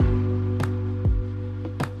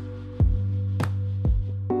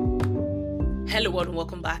Hello and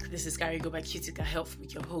welcome back. This is Carigo by Cutica Health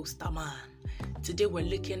with your host, Aman. Today we're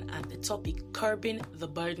looking at the topic curbing the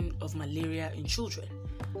burden of malaria in children.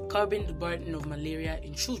 Curbing the burden of malaria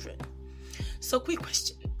in children. So quick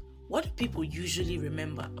question. What do people usually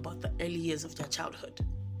remember about the early years of their childhood?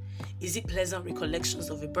 Is it pleasant recollections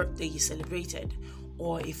of a birthday you celebrated,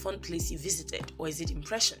 or a fun place you visited, or is it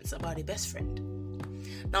impressions about a best friend?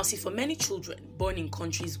 Now see, for many children born in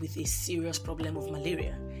countries with a serious problem of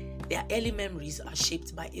malaria, their early memories are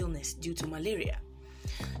shaped by illness due to malaria.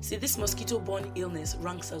 See, this mosquito-borne illness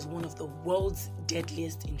ranks as one of the world's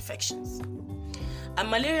deadliest infections. And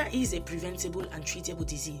malaria is a preventable and treatable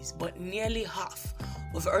disease, but nearly half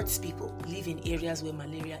of Earth's people live in areas where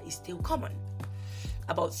malaria is still common.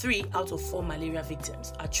 About 3 out of 4 malaria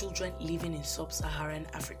victims are children living in sub-Saharan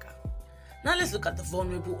Africa. Now let's look at the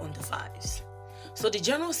vulnerable under 5s. So the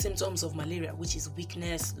general symptoms of malaria, which is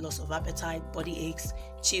weakness, loss of appetite, body aches,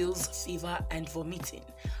 chills, fever, and vomiting,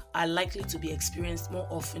 are likely to be experienced more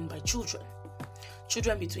often by children.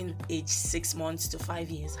 Children between age 6 months to 5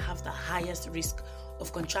 years have the highest risk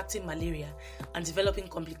of contracting malaria and developing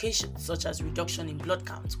complications such as reduction in blood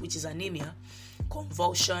count, which is anemia,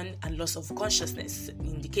 convulsion, and loss of consciousness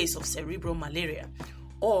in the case of cerebral malaria,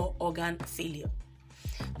 or organ failure.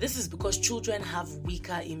 This is because children have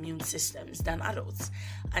weaker immune systems than adults,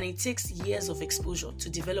 and it takes years of exposure to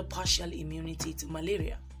develop partial immunity to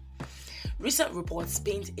malaria. Recent reports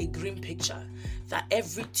paint a grim picture that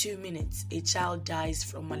every 2 minutes a child dies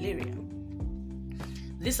from malaria.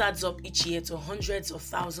 This adds up each year to hundreds of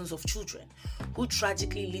thousands of children who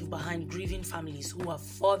tragically leave behind grieving families who are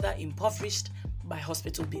further impoverished by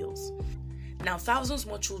hospital bills. Now, thousands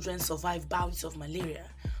more children survive bouts of malaria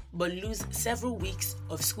but lose several weeks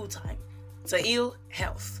of school time to ill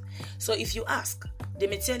health. So if you ask, they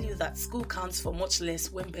may tell you that school counts for much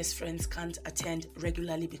less when best friends can't attend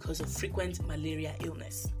regularly because of frequent malaria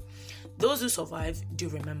illness. Those who survive do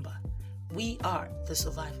remember, we are the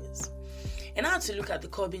survivors. And now to look at the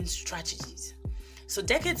curbing strategies. So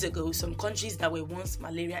decades ago, some countries that were once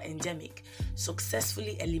malaria endemic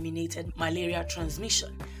successfully eliminated malaria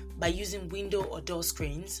transmission by using window or door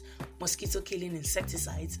screens, mosquito-killing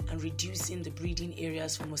insecticides, and reducing the breeding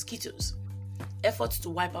areas for mosquitoes. Efforts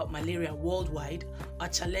to wipe out malaria worldwide are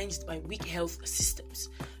challenged by weak health systems,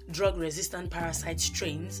 drug-resistant parasite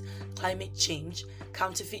strains, climate change,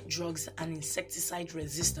 counterfeit drugs, and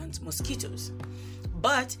insecticide-resistant mosquitoes.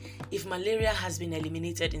 But if malaria has been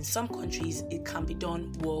eliminated in some countries, it can be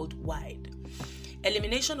done worldwide.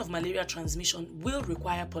 Elimination of malaria transmission will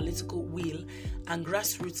require political will and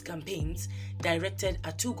grassroots campaigns directed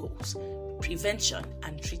at 2 goals: prevention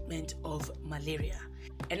and treatment of malaria.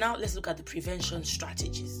 And now let's look at the prevention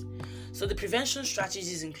strategies. So the prevention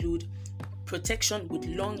strategies include protection with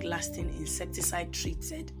long-lasting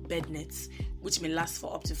insecticide-treated bed nets, which may last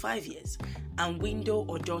for up to 5 years, and window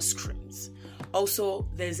or door screens. Also,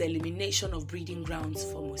 there's elimination of breeding grounds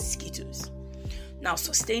for mosquitoes. Now,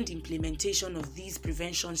 sustained implementation of these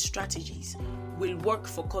prevention strategies will work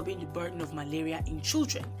for curbing the burden of malaria in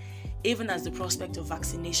children, even as the prospect of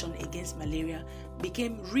vaccination against malaria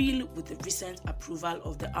became real with the recent approval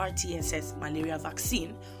of the RTSS malaria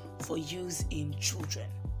vaccine for use in children.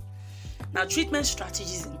 Now, treatment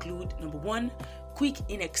strategies include, number 1, quick,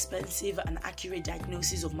 inexpensive, and accurate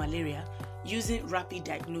diagnosis of malaria using rapid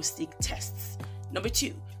diagnostic tests. Number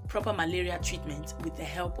 2, proper malaria treatment with the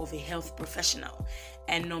help of a health professional.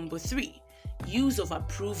 And number 3, use of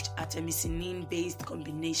approved artemisinin-based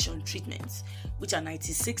combination treatments, which are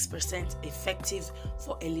 96% effective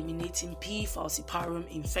for eliminating P. falciparum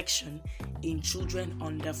infection in children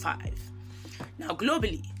under 5. Now,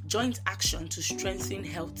 globally, joint action to strengthen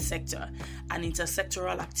health sector and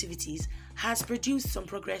intersectoral activities has produced some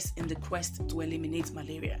progress in the quest to eliminate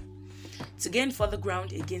malaria. To gain further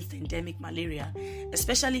ground against endemic malaria,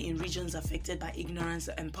 especially in regions affected by ignorance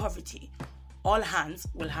and poverty, all hands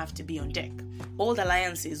will have to be on deck. Old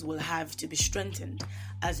alliances will have to be strengthened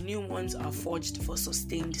as new ones are forged for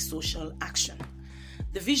sustained social action.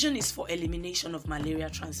 The vision is for elimination of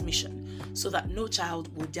malaria transmission so that no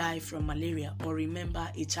child will die from malaria or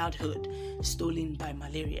remember a childhood stolen by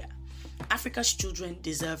malaria. Africa's children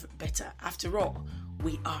deserve better. After all,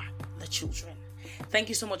 we are the children. Thank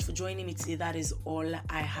you so much for joining me today. That is all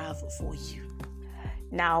I have for you.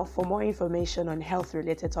 Now, for more information on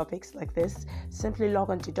health-related topics like this, simply log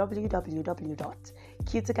on to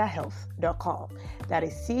www.cuticahealth.com. That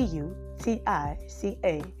is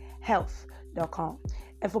CUTICA health.com.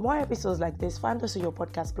 And for more episodes like this, find us on your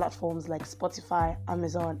podcast platforms like Spotify,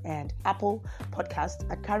 Amazon, and Apple Podcast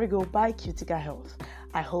at Carigo by Cutica Health.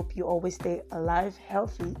 I hope you always stay alive,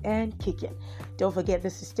 healthy, and kicking. Don't forget,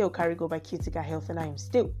 this is still Carry Go by Cutica Health, and I am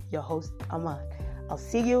still your host, Aman. I'll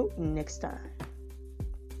see you next time.